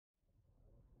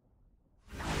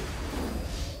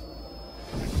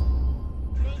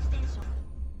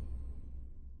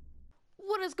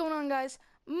What is going on, guys?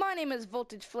 My name is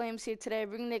Voltage Flames here today,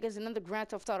 bringing you guys another Grand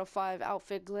Theft Auto 5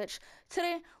 outfit glitch.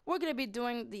 Today, we're going to be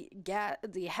doing the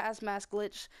hazmat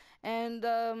glitch,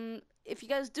 and if you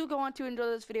guys do go on to enjoy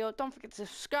this video, don't forget to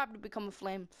subscribe to become a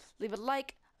flame. Leave a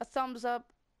like, a thumbs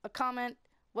up, a comment,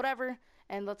 whatever,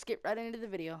 and let's get right into the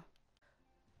video.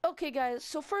 Okay, guys,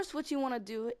 so first what you want to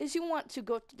do is you want to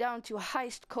go down to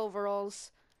Heist Coveralls.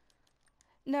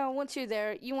 Now, once you're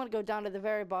there, you want to go down to the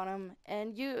very bottom,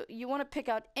 and you want to pick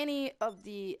out any of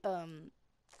the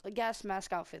gas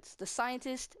mask outfits: the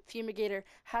Scientist, Fumigator,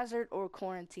 Hazard, or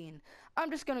Quarantine. I'm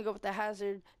just going to go with the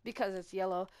Hazard because it's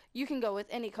yellow. You can go with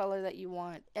any color that you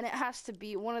want, and it has to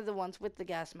be one of the ones with the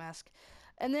gas mask.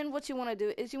 And then what you want to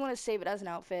do is you want to save it as an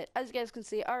outfit. As you guys can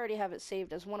see, I already have it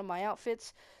saved as one of my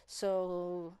outfits,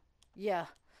 so yeah.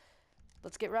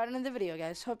 Let's get right into the video,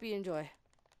 guys. Hope you enjoy.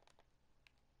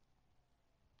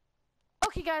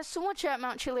 Okay, guys, so once you're at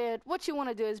Mount Chiliad, what you want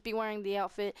to do is be wearing the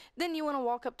outfit. Then you want to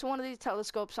walk up to one of these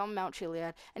telescopes on Mount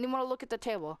Chiliad, and you want to look at the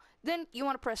table. Then you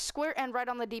want to press square and right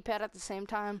on the D-pad at the same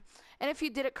time. And if you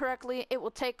did it correctly, it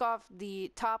will take off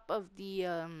the top of the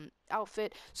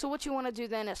outfit. So what you want to do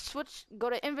then is go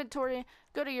to inventory,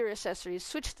 go to your accessories,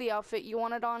 switch the outfit you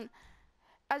want it on.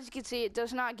 As you can see, it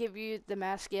does not give you the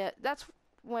mask yet. That's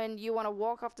when you want to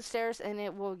walk off the stairs, and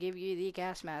it will give you the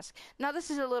gas mask. Now,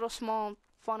 this is a little small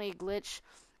funny glitch,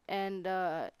 and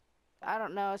I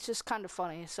don't know, it's just kind of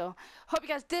funny. So hope you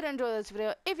guys did enjoy this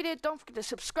video. If you did, don't forget to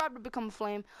subscribe to become a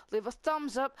flame, leave a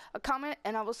thumbs up, a comment,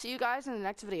 and I will see you guys in the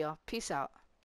next video. Peace out.